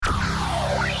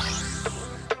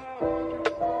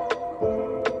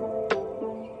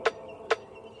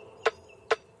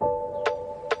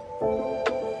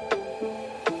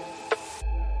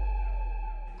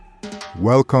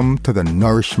Welcome to the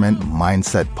Nourishment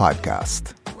Mindset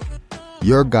Podcast,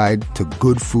 your guide to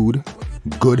good food,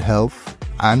 good health,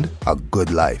 and a good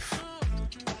life.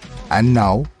 And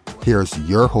now, here's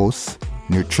your host,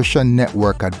 Nutrition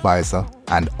Network advisor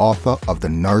and author of the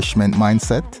Nourishment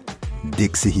Mindset,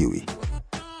 Dixie Huey.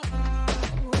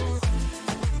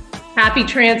 Happy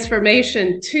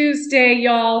Transformation Tuesday,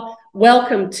 y'all.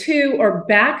 Welcome to or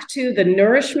back to the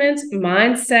Nourishment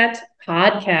Mindset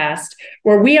Podcast,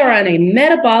 where we are on a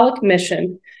metabolic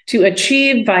mission to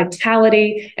achieve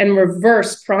vitality and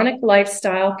reverse chronic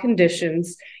lifestyle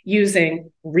conditions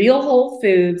using real whole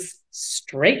foods,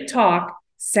 straight talk,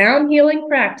 sound healing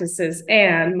practices,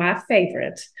 and my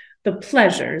favorite, the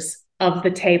pleasures of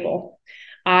the table.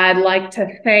 I'd like to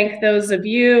thank those of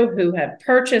you who have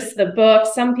purchased the book.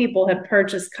 Some people have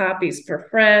purchased copies for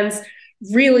friends.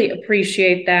 Really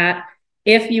appreciate that.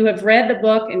 If you have read the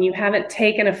book and you haven't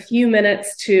taken a few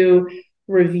minutes to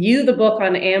review the book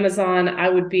on Amazon, I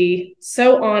would be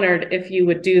so honored if you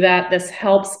would do that. This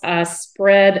helps us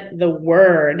spread the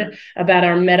word about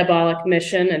our metabolic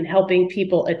mission and helping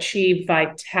people achieve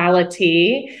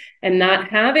vitality and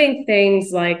not having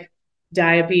things like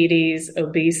diabetes,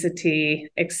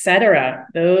 obesity, etc.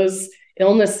 Those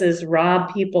illnesses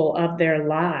rob people of their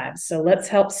lives. So let's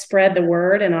help spread the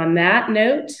word. And on that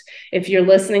note, if you're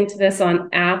listening to this on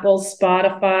Apple,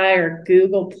 Spotify, or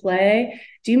Google Play,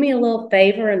 do me a little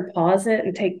favor and pause it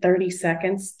and take 30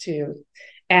 seconds to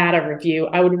add a review.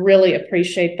 I would really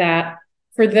appreciate that.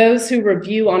 For those who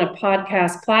review on a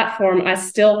podcast platform, I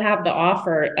still have the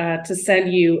offer to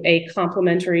send you a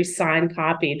complimentary signed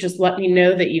copy. Just let me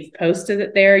know that you've posted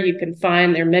it there. You can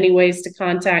find there are many ways to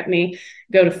contact me.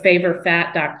 Go to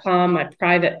favorfat.com, my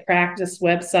private practice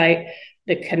website,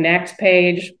 the connect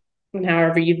page, and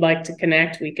however you'd like to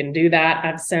connect, we can do that.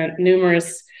 I've sent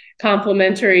numerous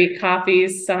complimentary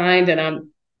copies signed, and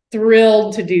I'm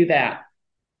thrilled to do that.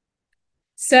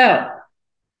 So,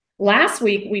 last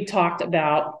week, we talked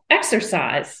about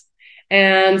exercise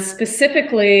and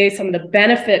specifically some of the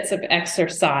benefits of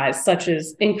exercise, such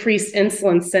as increased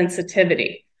insulin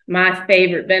sensitivity. My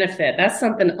favorite benefit. That's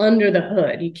something under the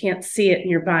hood. You can't see it in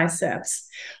your biceps.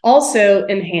 Also,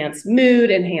 enhanced mood,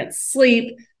 enhanced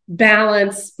sleep,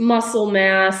 balance, muscle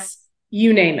mass,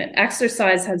 you name it.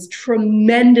 Exercise has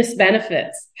tremendous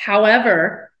benefits.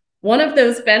 However, one of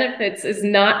those benefits is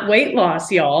not weight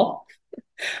loss, y'all.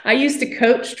 I used to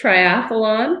coach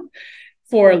triathlon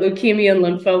for Leukemia and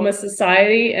Lymphoma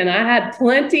Society, and I had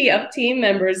plenty of team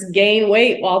members gain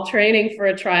weight while training for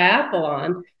a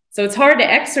triathlon. So it's hard to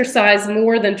exercise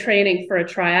more than training for a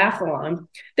triathlon.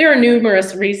 There are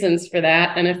numerous reasons for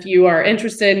that. And if you are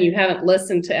interested and you haven't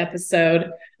listened to episode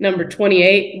number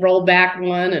 28, roll back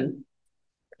one and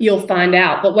you'll find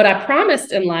out. But what I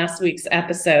promised in last week's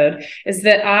episode is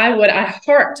that I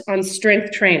harped on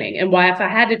strength training and why if I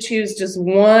had to choose just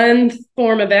one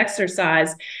form of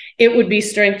exercise, it would be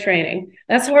strength training.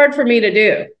 That's hard for me to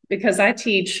do because I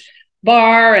teach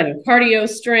bar and cardio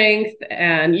strength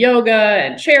and yoga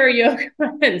and chair yoga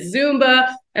and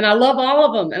Zumba. And I love all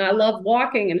of them. And I love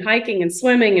walking and hiking and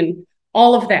swimming and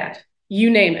all of that,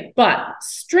 you name it. But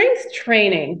strength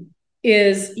training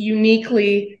is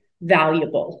uniquely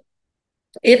valuable.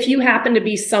 If you happen to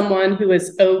be someone who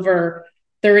is over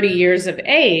 30 years of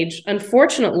age,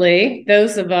 unfortunately,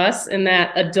 those of us in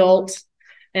that adult,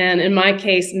 and in my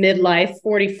case, midlife,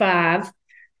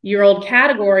 45-year-old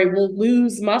category will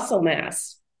lose muscle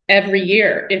mass every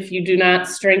year if you do not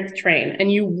strength train,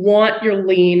 and you want your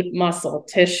lean muscle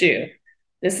tissue.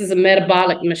 This is a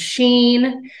metabolic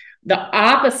machine. The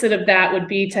opposite of that would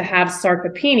be to have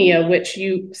sarcopenia, which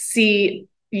you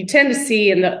tend to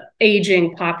see in the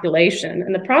aging population.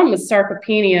 And the problem with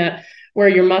sarcopenia, where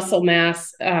your muscle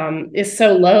mass is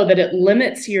so low that it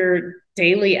limits your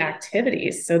daily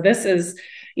activities. So this is,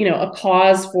 a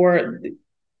cause for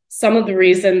some of the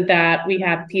reason that we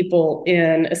have people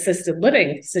in assisted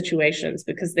living situations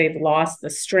because they've lost the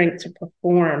strength to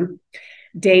perform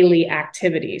daily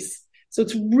activities. So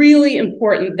it's really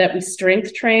important that we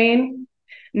strength train,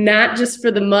 not just for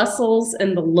the muscles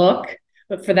and the look,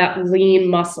 but for that lean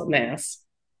muscle mass.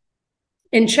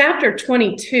 In chapter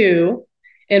 22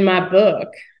 in my book,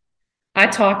 I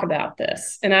talk about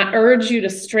this, and I urge you to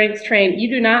strength train. You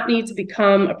do not need to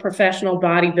become a professional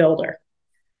bodybuilder.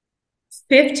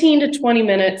 15 to 20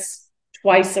 minutes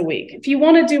twice a week. If you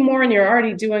want to do more and you're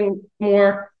already doing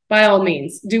more, by all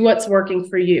means, do what's working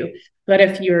for you. But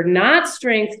if you're not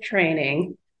strength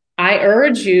training, I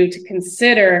urge you to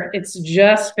consider it's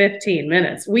just 15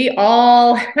 minutes. We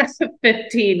all have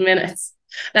 15 minutes.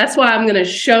 That's why I'm going to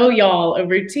show y'all a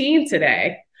routine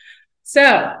today.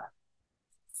 So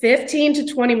 15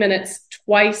 to 20 minutes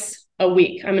twice a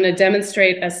week. I'm going to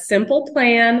demonstrate a simple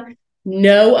plan,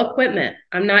 no equipment.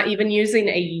 I'm not even using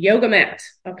a yoga mat,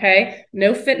 okay?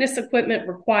 No fitness equipment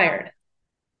required.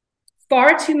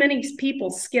 Far too many people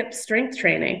skip strength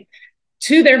training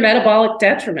to their metabolic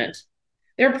detriment.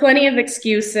 There are plenty of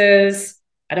excuses.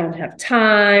 I don't have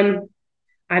time.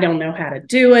 I don't know how to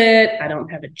do it. I don't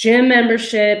have a gym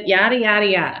membership, yada, yada,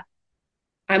 yada.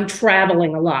 I'm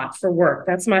traveling a lot for work.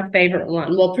 That's my favorite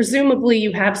one. Well, presumably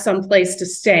you have some place to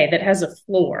stay that has a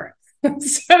floor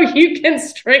so you can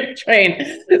strength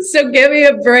train. So give me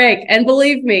a break. And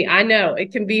believe me, I know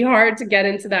it can be hard to get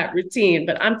into that routine,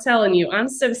 but I'm telling you, I'm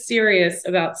so serious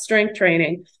about strength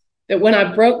training that when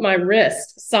I broke my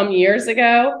wrist some years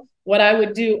ago, what I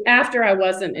would do after I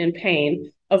wasn't in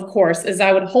pain, of course, is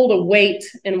I would hold a weight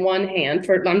in one hand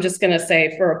for, I'm just going to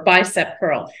say, for a bicep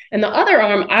curl. And the other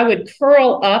arm, I would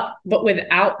curl up, but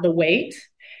without the weight.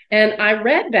 And I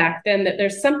read back then that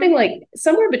there's something like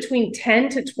somewhere between 10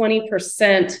 to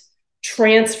 20%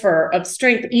 transfer of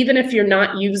strength, even if you're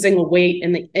not using a weight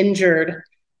in the injured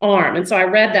arm. And so I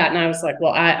read that and I was like,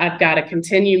 well, I've got to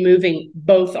continue moving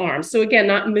both arms. So again,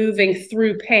 not moving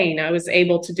through pain. I was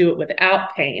able to do it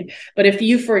without pain. But if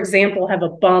you, for example, have a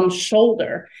bum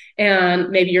shoulder and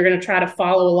maybe you're going to try to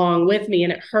follow along with me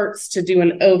and it hurts to do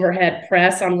an overhead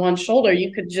press on one shoulder,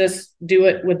 you could just do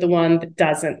it with the one that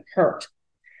doesn't hurt.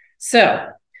 So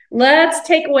let's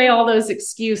take away all those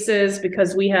excuses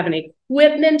because we have an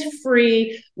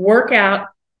equipment-free workout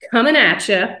coming at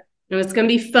you. And it's going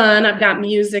to be fun. I've got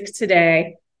music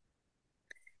today.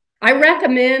 I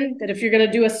recommend that if you're going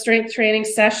to do a strength training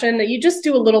session, that you just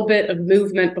do a little bit of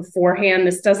movement beforehand.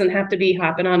 This doesn't have to be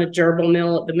hopping on a gerbil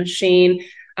mill at the machine.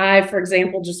 I, for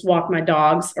example, just walk my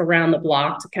dogs around the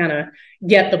block to kind of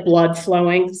get the blood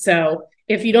flowing. So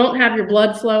if you don't have your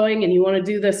blood flowing and you want to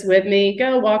do this with me,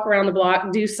 go walk around the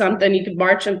block, do something. You can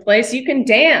march in place. You can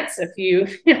dance if you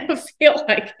feel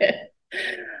like it.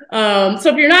 So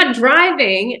if you're not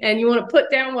driving and you want to put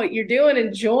down what you're doing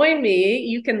and join me,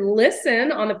 you can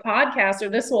listen on the podcast, or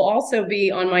this will also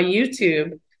be on my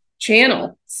YouTube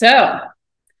channel. So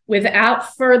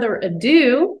without further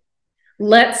ado,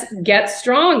 let's get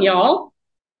strong, y'all.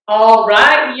 All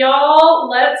right, y'all,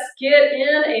 let's get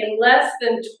in a less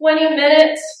than 20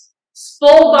 minutes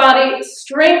full body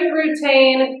strength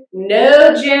routine,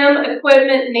 no gym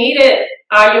equipment needed.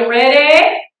 Are you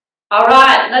ready? All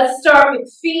right, let's start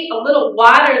with feet a little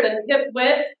wider than hip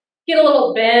width. Get a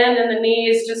little bend in the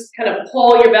knees, just kind of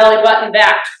pull your belly button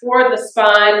back toward the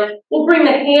spine. We'll bring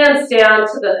the hands down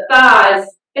to the thighs,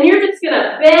 and you're just going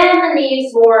to bend the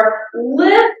knees more,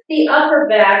 lift the upper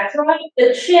back, drop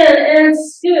the chin, and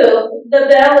scoop the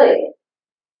belly.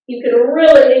 You can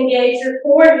really engage your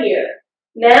core here.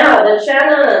 Now, the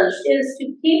challenge is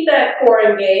to keep that core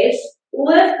engaged,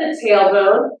 lift the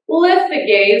tailbone, lift the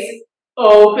gaze,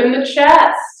 open the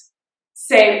chest.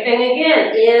 Same thing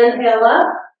again. Inhale up.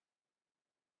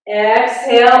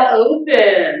 Exhale,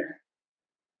 open.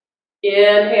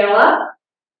 Inhale up.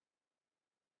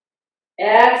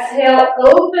 Exhale,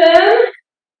 open.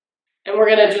 And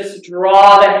we're going to just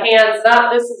draw the hands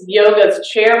up. This is yoga's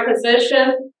chair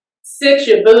position. Sit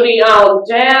your booty on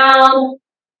down.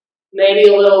 Maybe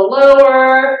a little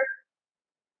lower.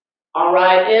 All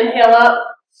right, inhale up.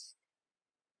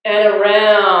 And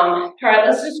around. All right,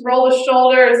 let's just roll the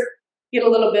shoulders, get a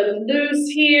little bit loose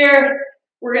here.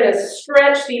 We're going to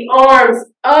stretch the arms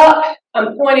up.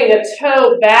 I'm pointing a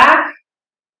toe back,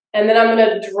 and then I'm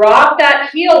going to drop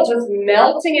that heel, just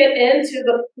melting it into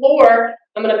the floor.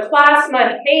 I'm going to clasp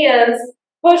my hands,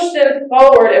 push them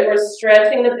forward, and we're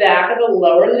stretching the back of the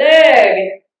lower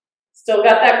leg. Still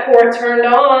got that core turned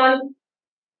on.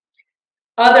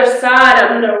 Other side,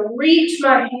 I'm going to reach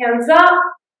my hands up.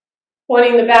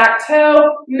 Pointing the back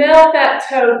toe, melt that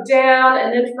toe down,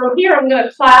 and then from here I'm going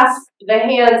to clasp the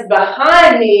hands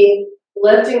behind me,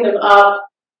 lifting them up,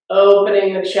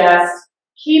 opening the chest,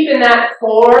 keeping that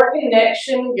core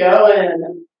connection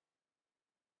going.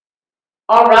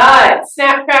 All right,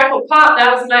 snap, crackle, pop.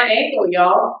 That was my ankle,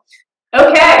 y'all.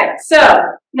 Okay, so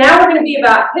now we're going to be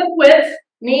about hip width,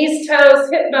 knees, toes,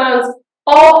 hip bones,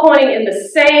 all pointing in the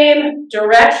same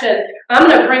direction. I'm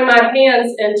going to bring my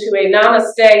hands into a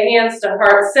namaste, hands to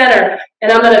heart center,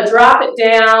 and I'm going to drop it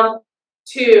down,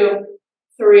 2,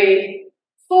 3,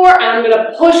 4. I'm going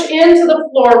to push into the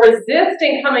floor,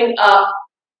 resisting coming up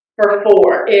for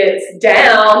 4. It's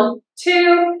down,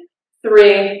 2,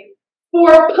 3,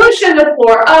 4. Push in the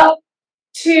floor, up,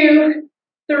 2,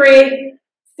 3,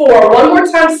 4. One more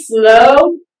time,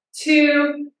 slow,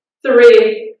 2,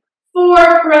 3,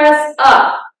 4. Press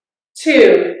up,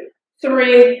 2,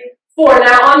 3, 4.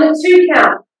 Now on the 2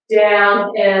 count,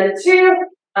 down and 2,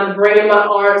 I'm bringing my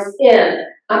arms in.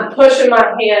 I'm pushing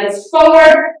my hands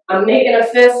forward. I'm making a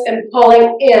fist and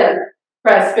pulling in.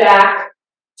 Press back.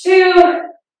 2,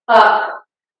 up.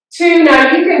 2.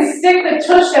 Now you can stick the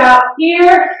tush out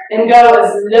here and go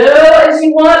as low as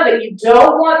you want, but you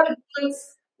don't want the glutes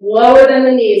lower than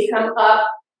the knees. Come up.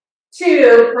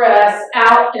 2. Press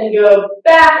out and go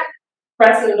back.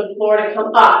 Press into the floor to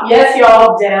come up. Yes,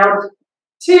 y'all. Down.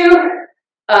 2.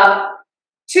 Up.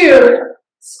 2.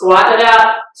 Squat it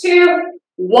out. 2.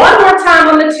 One more time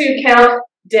on the 2 count.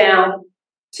 Down.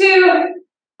 2.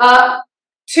 Up.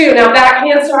 2. Now back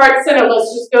hands to heart center.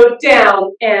 Let's just go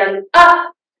down and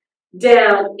up.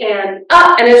 Down and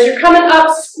up. And as you're coming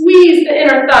up, squeeze the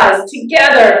inner thighs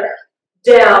together.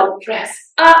 Down.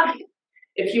 Press up.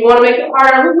 If you want to make it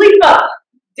harder, leap up.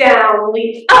 Down.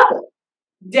 Leap up.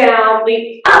 Down.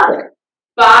 Leap up.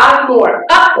 5 more.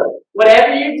 Up.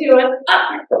 Whatever you're doing. Up.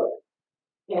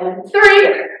 And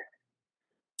 3,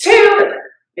 2,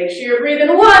 make sure you're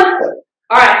breathing. 1. All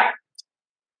right.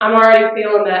 I'm already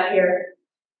feeling that here.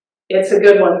 It's a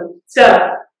good one.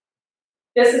 So,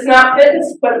 this is not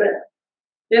fitness equipment.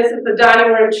 This is the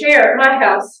dining room chair at my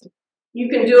house. You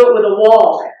can do it with a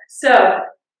wall. So,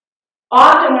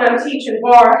 often when I'm teaching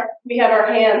bar, we have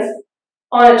our hands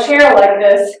on a chair like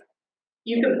this.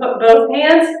 You can put both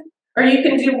hands, or you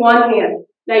can do one hand.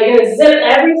 Now, you're going to zip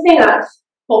everything up.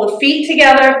 Pull the feet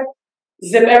together,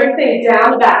 zip everything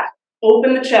down the back,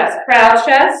 open the chest, proud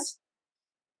chest,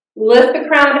 lift the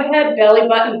crown of the head, belly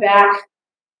button back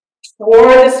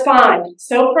toward the spine.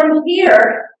 So from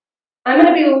here, I'm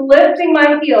going to be lifting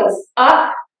my heels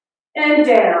up and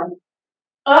down,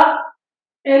 up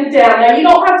and down. Now you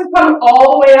don't have to come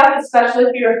all the way up, especially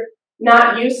if you're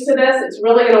not used to this. It's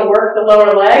really going to work the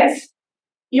lower legs.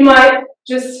 You might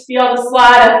just be able to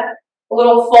slide a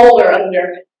little folder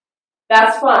under.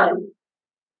 That's fine.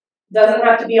 Doesn't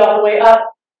have to be all the way up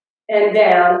and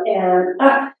down and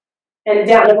up and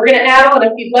down. And we're going to add on,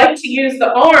 if you'd like to use the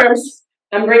arms,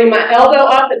 I'm bringing my elbow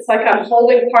up. It's like I'm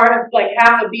holding part of like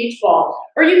half a beach ball.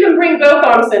 Or you can bring both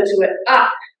arms into it.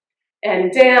 Up and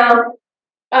down,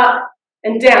 up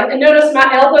and down. And notice my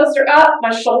elbows are up,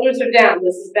 my shoulders are down.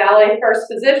 This is ballet first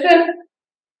position.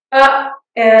 Up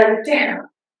and down.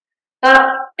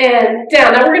 Up and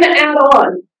down. Now we're going to add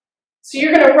on. So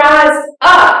you're going to rise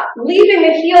up, leaving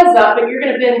the heels up, but you're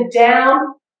going to bend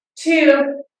down,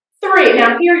 2, 3.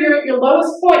 Now here you're at your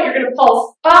lowest point. You're going to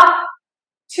pulse up,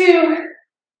 2,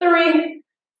 3,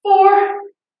 4,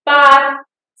 5,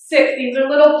 6. These are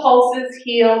little pulses,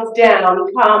 heels down,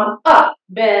 come up,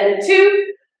 bend,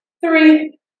 2,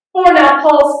 3, 4. Now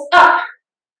pulse up,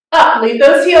 up. Leave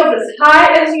those heels as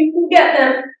high as you can get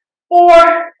them.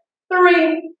 4,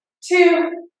 3,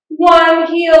 2, 1,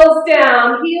 heels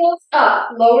down, heels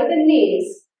up, lower the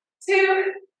knees.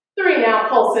 2, 3, now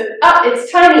pulse it up. It's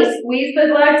tiny. Squeeze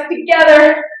the legs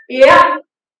together. Yeah.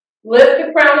 Lift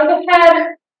the crown of the head.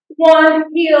 1,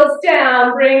 heels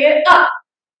down, bring it up.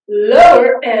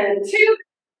 Lower and 2,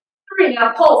 3,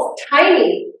 now pulse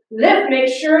tiny. Lift,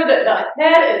 make sure that the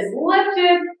head is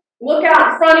lifted. Look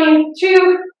out in front of you.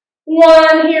 2,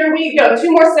 1, here we go.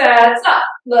 2 more sets. Up,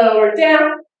 lower,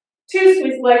 down. 2,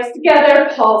 squeeze legs together,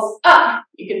 pulse up.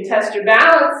 You can test your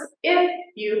balance if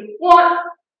you want.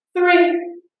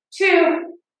 3, 2,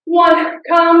 1,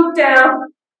 come down,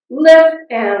 lift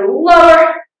and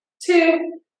lower.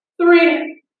 2,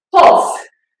 3, pulse.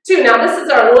 2. Now this is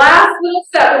our last little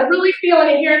set. We're really feeling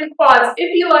it here in the quads. If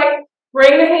you like,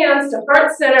 bring the hands to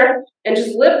heart center and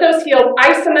just lift those heels,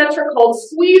 isometric hold,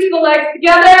 squeeze the legs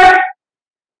together.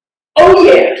 Oh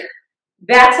yeah,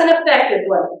 that's an effective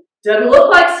one. Doesn't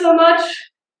look like so much,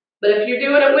 but if you're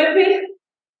doing it with me,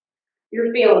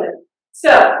 you're feeling it.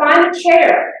 So find a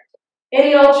chair.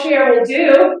 Any old chair will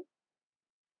do.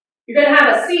 You're going to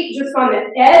have a seat just on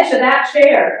the edge of that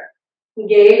chair.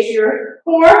 Engage your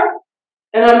core,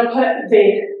 and I'm going to put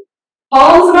the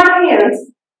palms of my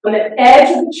hands on the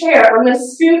edge of the chair. I'm going to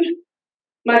scoot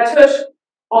my tush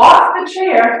off the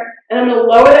chair, and I'm going to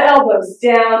lower the elbows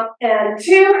down and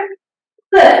 2,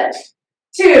 lift.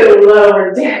 2,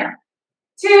 lower, down.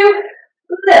 2,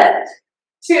 lift.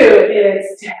 2,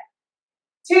 extend.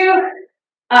 2,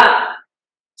 up.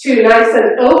 2, nice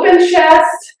and open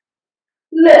chest.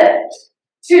 Lift.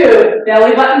 2,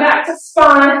 belly button back to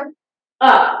spine.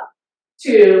 Up.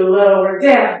 2, lower,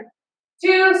 down.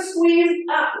 2, squeeze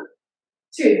up.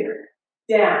 2,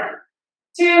 down.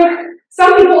 2,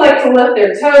 some people like to lift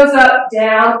their toes up,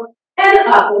 down, and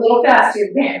up a little faster.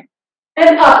 Down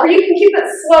and up, or you can keep it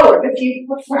slower if you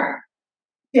prefer.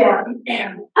 Down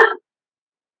and up.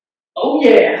 Oh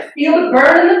yeah, feel the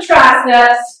burn in the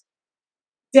triceps.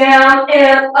 Down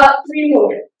and up, 3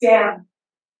 more. Down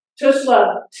Tush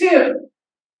low. 2,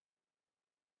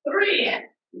 3.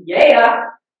 Yeah.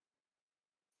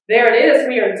 There it is.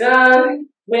 We are done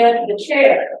with the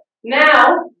chair.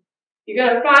 Now, you're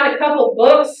going to find a couple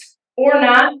books or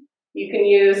not. You can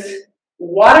use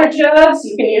water jugs.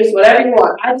 You can use whatever you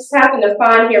want. I just happen to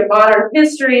find here Modern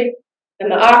History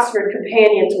and the Oxford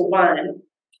Companion to Wine.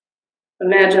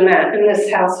 Imagine that in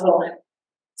this household.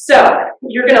 So,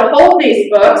 you're going to hold these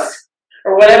books,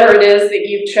 or whatever it is that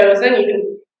you've chosen. You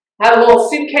can have a little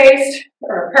suitcase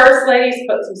or a purse, ladies,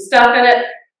 put some stuff in it,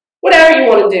 whatever you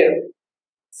want to do.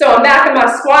 So I'm back in my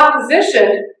squat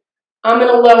position. I'm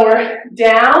going to lower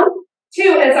down.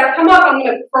 2, as I come up, I'm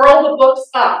going to curl the books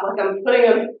up, like I'm putting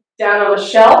them down on a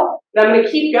shelf. And I'm going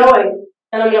to keep going,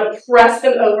 and I'm going to press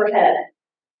them overhead.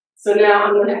 So now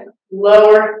I'm going to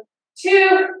lower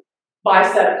 2,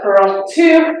 bicep curl,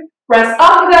 2, press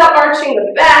up without arching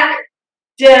the back,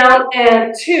 down,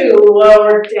 and 2,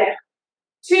 lower down.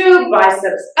 2,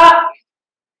 biceps up,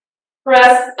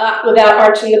 press up without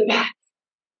arching the back,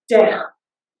 down.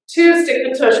 2,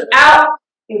 stick the tush out,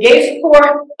 engage the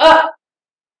core, up,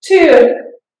 2.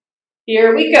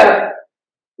 Here we go.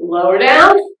 Lower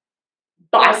down,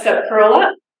 bicep curl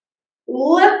up,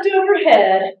 lift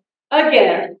overhead,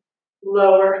 again,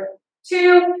 lower,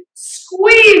 2,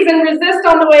 squeeze and resist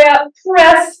on the way up,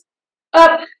 press,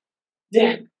 up,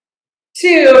 down.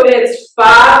 2, it's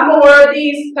 5 more of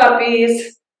these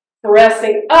puppies,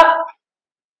 pressing up,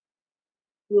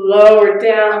 lower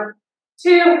down,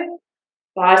 2,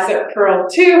 bicep curl,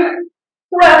 2,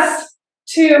 press,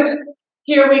 2,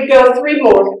 here we go, 3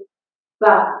 more,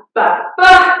 5, 5,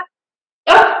 5,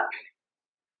 up,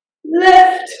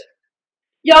 lift,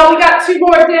 y'all, we got 2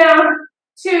 more down,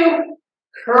 2,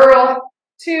 curl,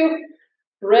 2,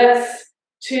 press,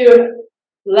 2,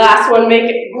 last one, make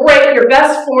it great, your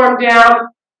best form down,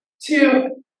 2,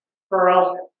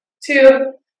 curl,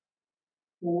 2,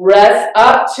 rest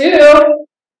up, 2,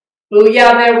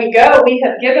 booyah, there we go. We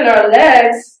have given our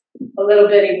legs a little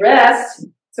bitty rest.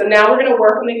 So now we're going to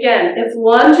work them again. If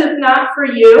lunge is not for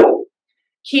you,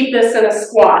 keep this in a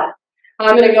squat.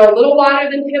 I'm going to go a little wider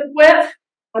than hip width.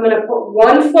 I'm going to put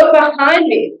 1 foot behind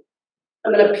me.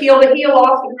 I'm going to peel the heel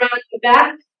off the ground at the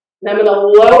back, and I'm going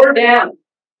to lower down.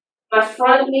 My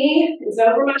front knee is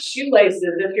over my shoelaces.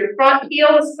 If your front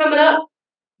heel is coming up,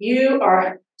 you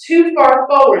are too far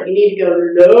forward. You need to go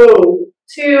low.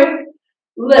 2,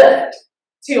 lift.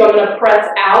 2, I'm going to press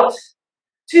out.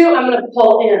 2, I'm going to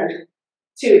pull in.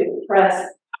 2, press.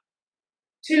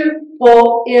 2,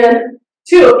 pull in.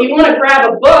 2, if you want to grab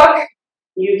a book,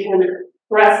 you can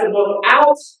press the book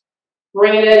out,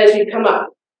 bring it in as you come up.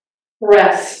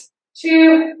 Press.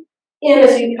 2, in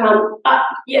as you come up.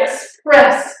 Yes,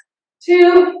 press.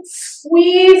 2,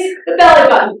 squeeze the belly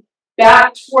button.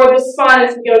 Back toward the spine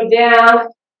as we go down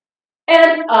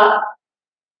and up.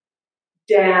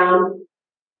 Down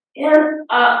and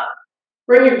up.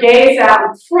 Bring your gaze out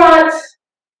in front.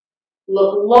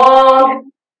 Look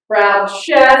long, proud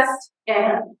chest,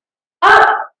 and up.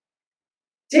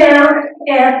 Down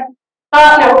and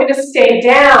up. Now we're going to stay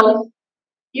down.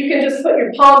 You can just put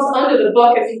your palms under the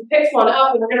book if you picked one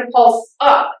up, and we're going to pulse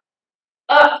up.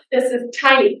 Up. This is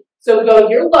tiny. So go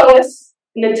your lowest,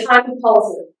 and then tiny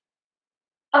pulses.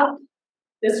 Up.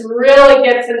 This really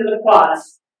gets into the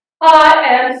quads. I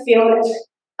am feeling it.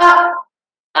 Up.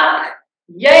 Up.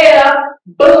 Yeah.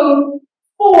 Boom.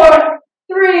 4,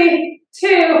 3,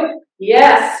 2.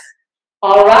 Yes.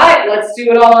 All right. Let's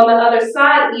do it all on the other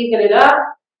side. Even it up.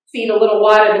 Feet a little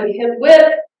wider than hip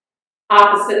width.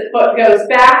 Opposite foot goes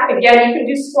back. Again, you can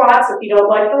do squats if you don't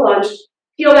like the lunge.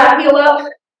 Peel that heel up.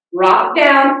 Rock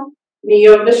down. Knee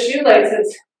over the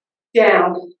shoelaces.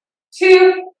 Down.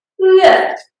 2.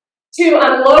 Lift. 2.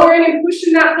 I'm lowering and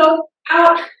pushing that book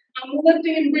out. I'm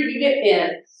lifting and bringing it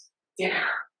in. Down.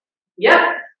 Yep.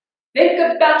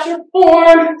 Think about your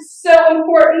form. So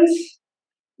important.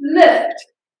 Lift.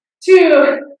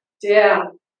 2.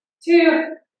 Down. 2.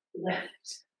 Lift.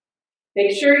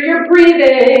 Make sure you're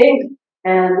breathing.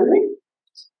 And lift.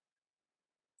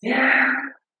 Down.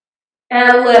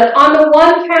 And lift. On the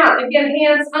 1 count. Again,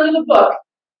 hands under the book.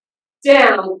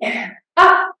 Down and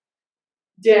up.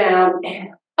 Down and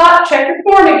up. Check your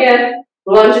form again.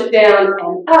 Lunge it down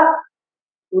and up.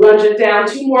 Lunge it down.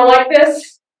 2 more like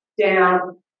this.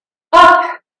 Down.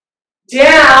 Up.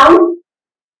 Down.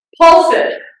 Pulse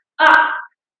it. Up.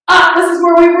 Up. This is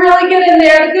where we really get in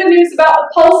there. The good news about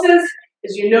the pulses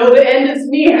is you know the end is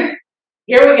near.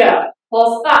 Here we go.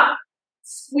 Pulse up.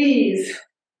 Squeeze.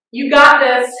 You got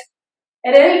this.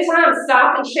 At any time,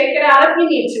 stop and shake it out if you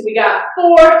need to. We got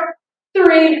 4,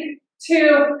 3,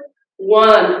 2,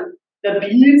 1. The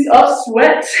beads of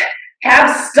sweat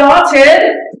have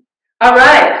started. All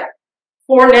right.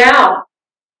 For now,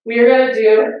 we are going to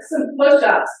do some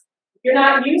push-ups. If you're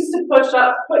not used to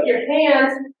push-ups, put your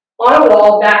hands on a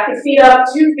wall, back the feet up,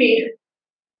 2 feet.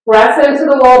 Press into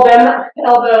the wall, bend the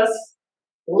elbows,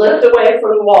 lift away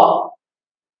from the wall.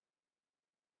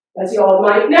 As you all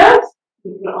might know,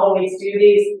 you can always do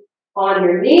these on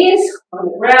your knees, on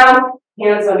the ground,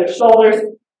 hands on your shoulders,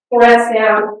 press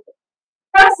down,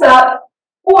 press up,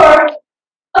 or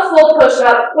a full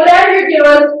push-up. Whatever you're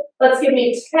doing, let's give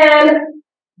me 10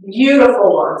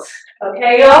 beautiful ones.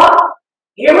 Okay, y'all?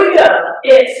 Here we go.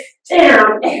 It's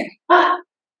down and up.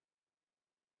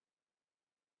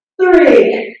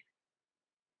 3.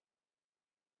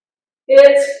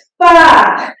 It's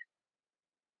 5.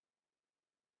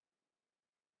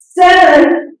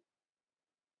 7.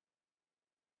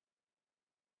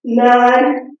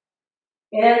 9.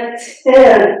 And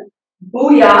 10.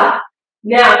 Booyah.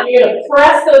 Now, you're going to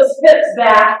press those hips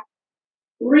back.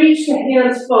 Reach the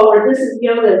hands forward. This is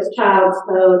yoga's child's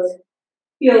pose.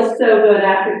 Feels so good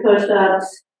after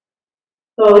push-ups.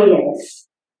 Oh, yes.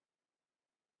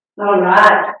 All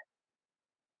right.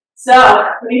 So,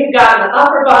 we've gotten the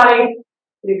upper body.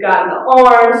 We've gotten the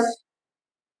arms.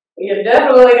 We've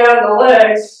definitely gotten the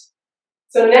legs.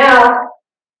 So now,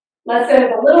 let's have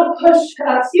a little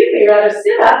sit-ups.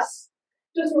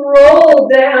 Just roll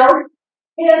down.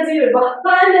 Hands either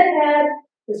behind the head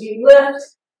as you lift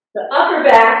the upper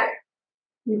back.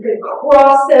 You can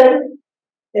cross them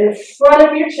in front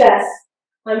of your chest.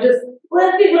 I'm just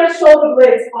lifting my shoulder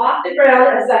blades off the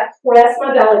ground as I press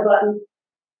my belly button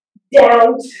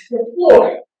down to the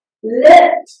floor.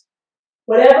 Lift.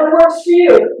 Whatever works for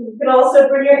you. You can also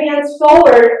bring your hands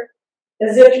forward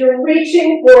as if you're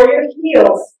reaching for your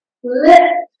heels.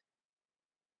 Lift.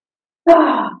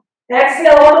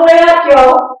 Exhale all the way up,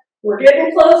 y'all. We're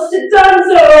getting close to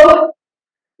donezo.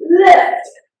 Lift.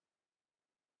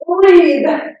 Breathe.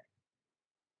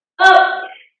 Up.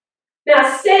 Now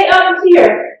stay up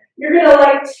here. You're going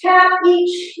to tap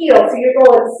each heel. So you're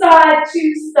going side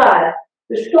to side.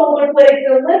 The shoulder blades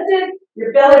are lifted.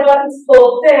 Your belly button's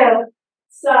pulled down.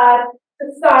 Side to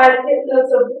side. Hit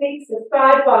those obliques, the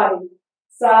side body.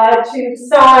 Side to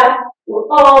side. We're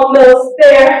almost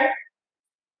there.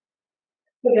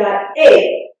 We got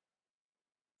 8.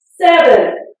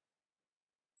 7.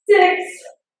 6.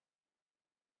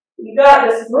 You got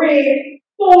this. 3.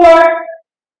 4.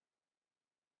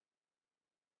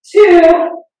 2.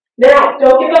 Now,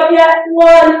 don't give up yet.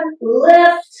 1.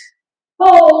 Lift.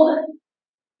 Hold.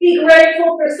 Be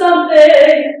grateful for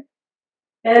something.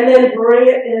 And then bring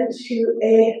it into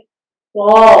a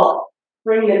ball.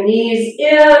 Bring the knees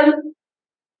in.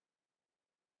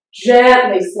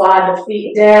 Gently slide the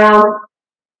feet down.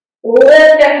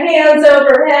 Lift the hands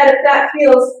overhead if that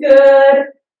feels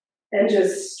good. And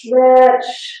just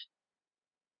stretch.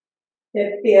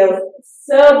 It feels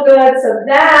so good. So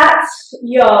that,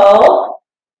 y'all,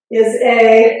 is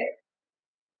a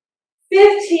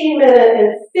 15-minute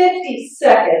and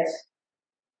 50-second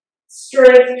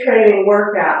strength training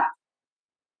workout.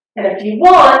 And if you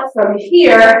want, from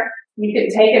here, you can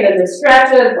take it in the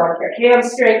stretches, like your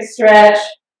hamstring stretch.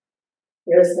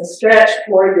 Here's the stretch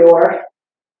for your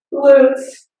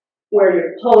glutes, where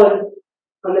you're pulling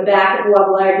on the back of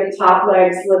one leg, the top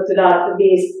leg's lifted up, the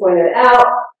knees pointed out.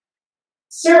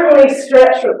 Certainly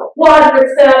stretch your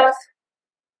quadriceps.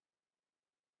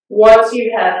 Once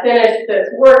you have finished this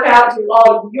workout, do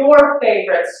all of your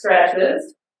favorite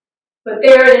stretches. But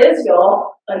there it is,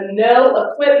 y'all. A no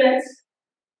equipment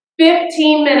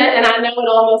 15-minute, and I know it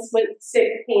almost went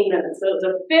 16 minutes. So it was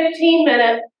a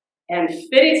 15-minute and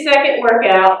 50-second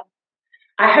workout.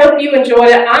 I hope you enjoyed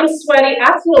it. I'm sweaty.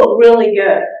 I feel really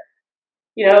good.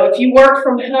 You know, if you work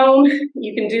from home,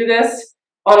 you can do this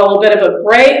on a little bit of a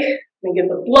break and get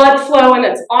the blood flowing.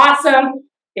 It's awesome.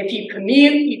 If you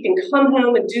commute, you can come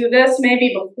home and do this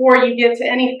maybe before you get to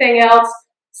anything else.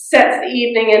 Sets the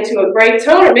evening into a great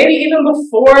tone, or maybe even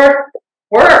before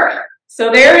work.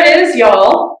 So there it is,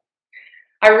 y'all.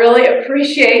 I really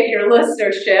appreciate your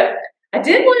listenership. I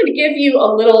did want to give you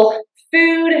a little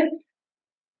food,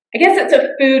 I guess it's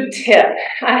a food tip.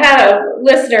 I had a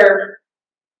listener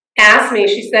ask me,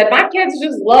 she said, my kids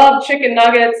just love chicken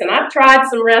nuggets, and I've tried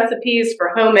some recipes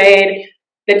for homemade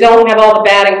that don't have all the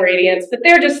bad ingredients, but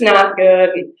they're just not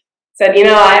good. And said, you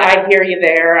know, I hear you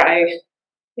there. I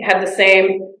had the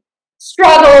same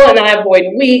struggle, and I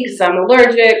avoid wheat because I'm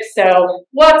allergic. So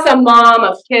what's a mom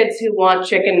of kids who want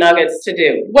chicken nuggets to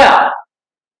do? Well,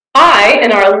 I,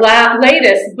 in our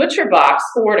latest ButcherBox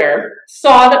order,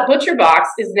 saw that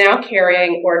ButcherBox is now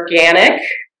carrying organic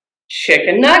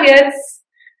chicken nuggets.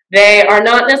 They are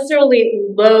not necessarily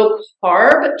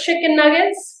low-carb chicken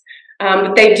nuggets.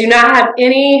 But they do not have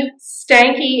any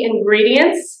stanky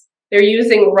ingredients. They're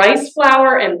using rice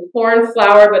flour and corn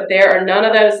flour, but there are none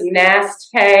of those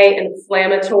nasty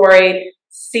inflammatory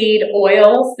seed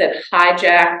oils that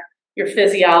hijack your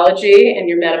physiology and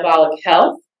your metabolic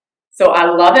health. So I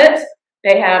love it.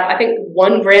 They have, I think,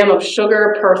 1 gram of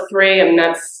sugar per 3, and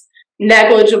that's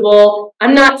negligible.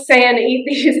 I'm not saying eat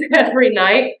these every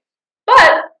night,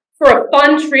 but for a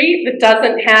fun treat that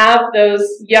doesn't have those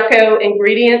yucko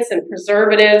ingredients and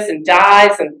preservatives and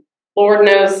dyes and Lord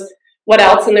knows what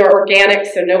else in their organic,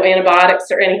 so no antibiotics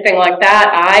or anything like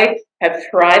that. I have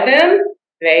tried them.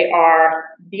 They are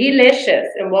delicious.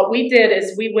 And what we did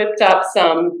is we whipped up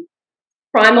some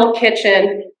Primal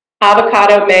Kitchen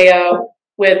avocado mayo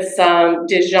with some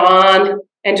Dijon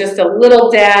and just a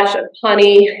little dash of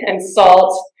honey and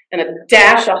salt and a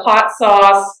dash of hot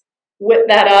sauce. Whip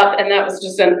that up, and that was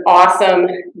just an awesome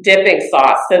dipping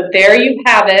sauce. So there you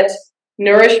have it,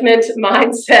 nourishment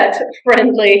mindset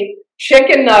friendly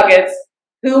chicken nuggets.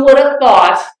 Who would have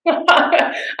thought?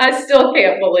 I still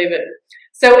can't believe it.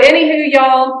 So anywho,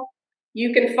 y'all,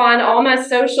 you can find all my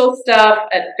social stuff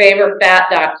at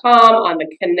favorfat.com on the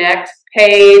Connect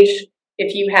page.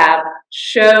 If you have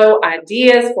show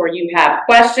ideas or you have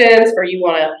questions or you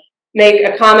want to make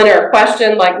a comment or a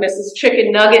question like Mrs.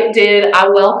 Chicken Nugget did, I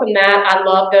welcome that. I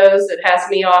love those. It has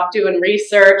me off doing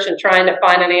research and trying to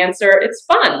find an answer. It's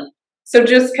fun. So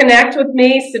just connect with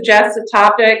me, suggest a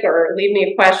topic, or leave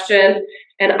me a question,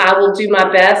 and I will do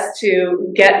my best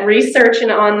to get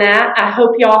researching on that. I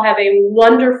hope y'all have a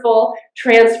wonderful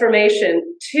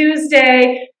Transformation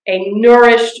Tuesday, a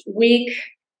nourished week.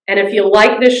 And if you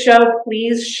like this show,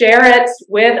 please share it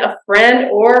with a friend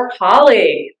or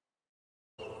colleague.